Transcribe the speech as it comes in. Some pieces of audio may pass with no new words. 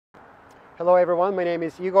Hello everyone, my name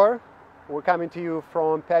is Egor. We're coming to you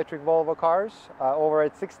from Patrick Volvo Cars over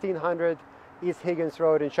at 1600 East Higgins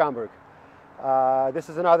Road in Schaumburg. This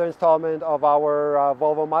is another installment of our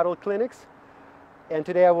Volvo model clinics, and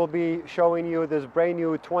today I will be showing you this brand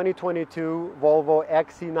new 2022 Volvo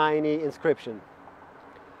XC90 Inscription.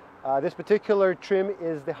 This particular trim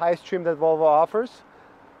is the highest trim that Volvo offers.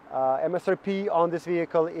 MSRP on this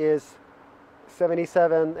vehicle is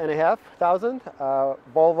 $77,500.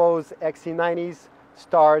 Volvo's XC90s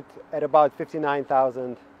start at about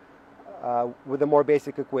 $59,000 with the more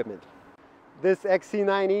basic equipment. This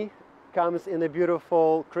XC90 comes in a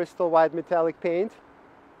beautiful crystal white metallic paint.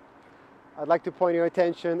 I'd like to point your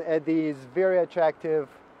attention at these very attractive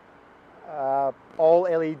all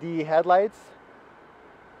LED headlights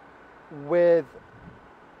with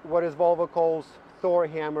what is Volvo calls Thor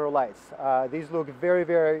hammer lights. These look very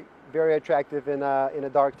attractive in a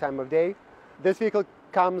dark time of day. This vehicle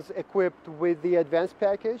comes equipped with the advanced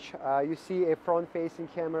package. You see a front-facing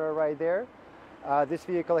camera right there. This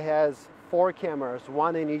vehicle has 4 cameras,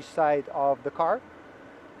 one in each side of the car.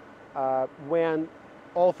 When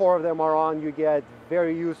all 4 of them are on, you get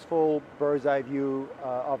very useful bird's eye view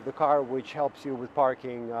of the car, which helps you with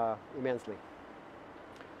parking immensely.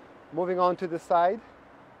 Moving on to the side.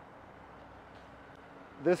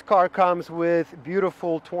 This car comes with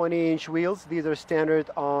beautiful 20-inch wheels. These are standard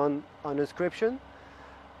on Inscription.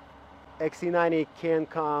 XC90 can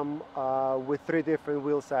come with 3 different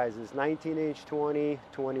wheel sizes: 19-inch, 20,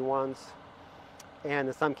 21s, and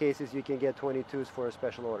in some cases you can get 22s for a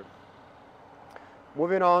special order.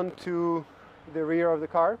 Moving on to the rear of the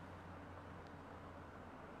car.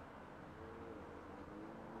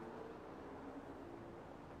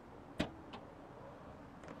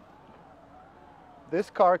 This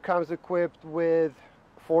car comes equipped with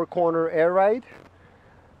 4-corner air ride.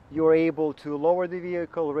 You're able to lower the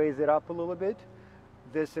vehicle, raise it up a little bit.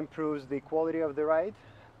 This improves the quality of the ride.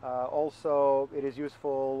 Also, it is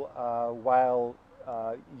useful while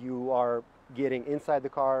you are getting inside the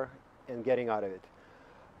car and getting out of it.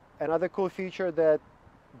 Another cool feature that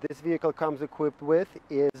this vehicle comes equipped with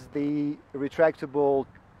is the retractable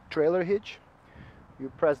trailer hitch. You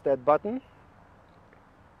press that button,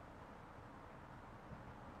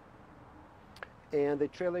 and the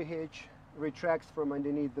trailer hitch retracts from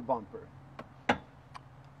underneath the bumper.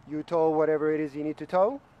 You tow whatever it is you need to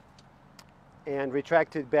tow and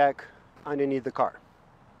retract it back underneath the car.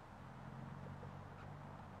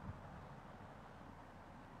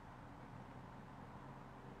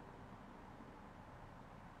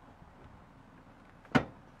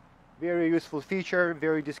 Very useful feature,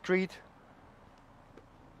 very discreet,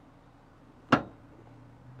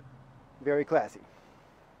 very classy.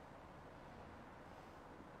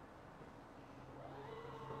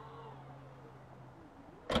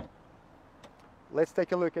 Let's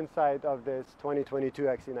take a look inside of this 2022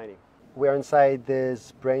 XC90. We're inside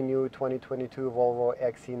this brand new 2022 Volvo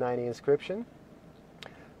XC90 Inscription.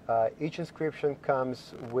 Each Inscription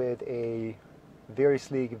comes with a very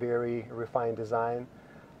sleek, very refined design.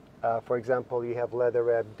 For example, you have leather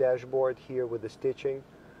wrapped dashboard here with the stitching.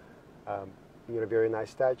 Very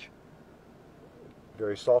nice touch.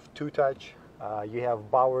 Very soft touch. You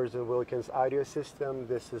have Bowers & Wilkins audio system.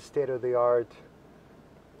 This is state-of-the-art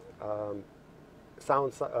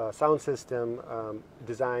sound system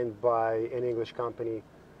designed by an English company.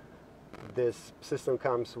 This system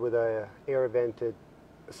comes with a air-vented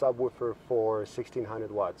subwoofer for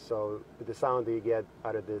 1600 watts. So the sound that you get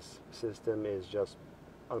out of this system is just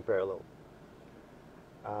unparalleled.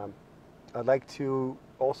 I'd like to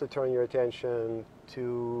also turn your attention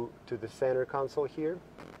to the center console here.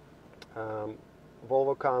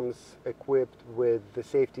 Volvo comes equipped with the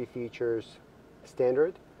safety features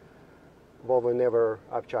standard. Volvo never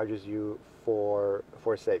upcharges you for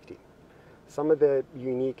safety. Some of the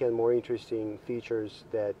unique and more interesting features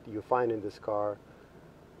that you find in this car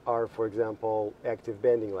are, for example, active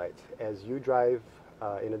bending lights. As you drive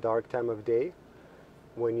in a dark time of day,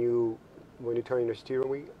 when you turn your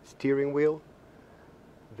steering wheel,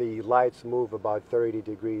 the lights move about 30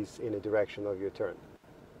 degrees in the direction of your turn.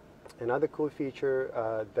 Another cool feature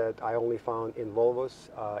that I only found in Volvos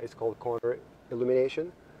is called corner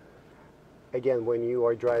illumination. Again, when you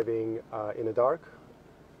are driving in the dark,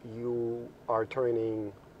 you are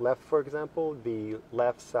turning left, for example, the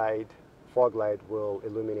left side fog light will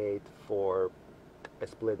illuminate for a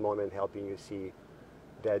split moment, helping you see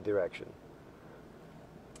that direction.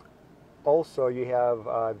 Also, you have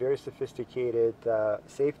a very sophisticated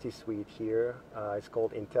safety suite here. It's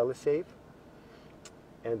called IntelliSafe,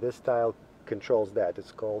 and this style controls that.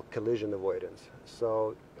 It's called collision avoidance.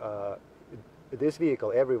 So this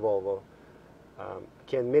vehicle, every Volvo,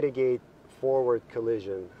 can mitigate forward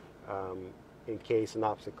collision in case an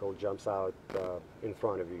obstacle jumps out in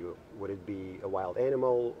front of you. Would it be a wild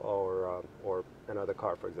animal or another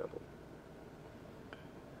car, for example?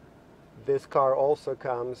 This car also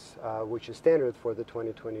comes, which is standard for the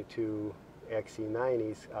 2022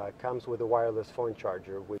 XC90s, comes with a wireless phone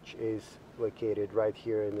charger, which is located right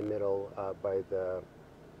here in the middle by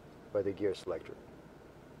the gear selector.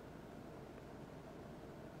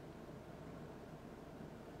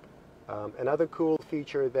 Another cool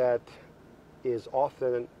feature that is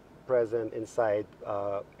often present inside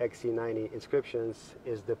XC90 Inscriptions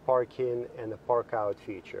is the park in and the park out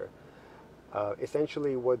feature.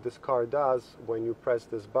 Essentially what this car does, when you press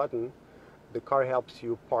this button, the car helps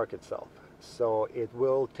you park itself. So it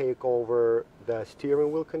will take over the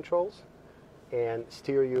steering wheel controls and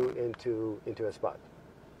steer you into a spot.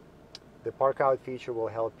 The park out feature will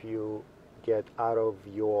help you get out of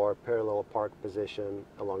your parallel park position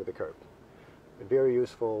along the curb. Very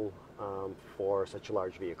useful for such a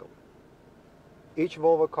large vehicle. Each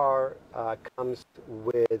Volvo car comes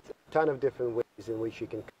with a ton of different ways in which you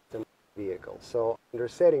can customize the vehicle. So under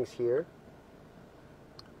settings here,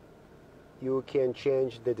 you can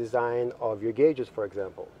change the design of your gauges, for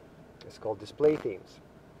example. It's called display themes.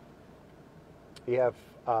 You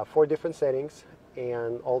have 4 different settings,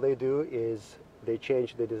 and all they do is they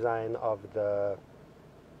change the design of the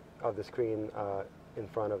screen in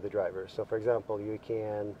front of the driver. So for example, you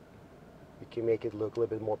can make it look a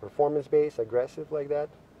little bit more performance-based, aggressive like that.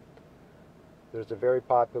 There's a very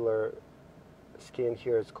popular skin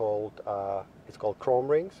here. It's called chrome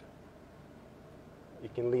rings. You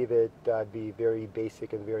can leave it be very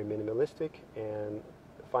basic and very minimalistic, and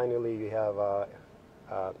finally you have a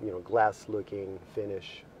glass-looking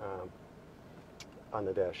finish on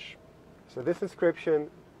the dash. So this Inscription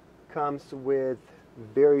comes with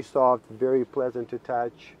very soft, very pleasant to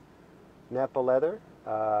touch Nappa leather.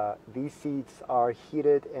 These seats are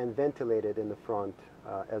heated and ventilated in the front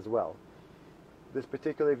as well. This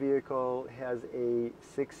particular vehicle has a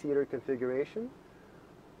 6-seater configuration.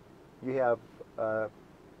 You have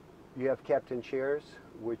captain chairs,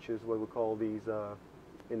 which is what we call these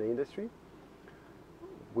in the industry,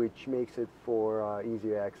 which makes it for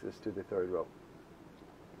easier access to the third row.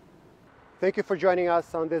 Thank you for joining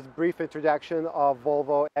us on this brief introduction of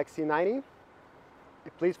Volvo XC90.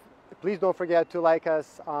 Please don't forget to like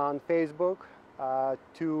us on Facebook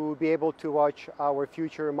to be able to watch our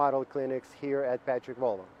future model clinics here at Patrick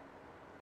Volvo.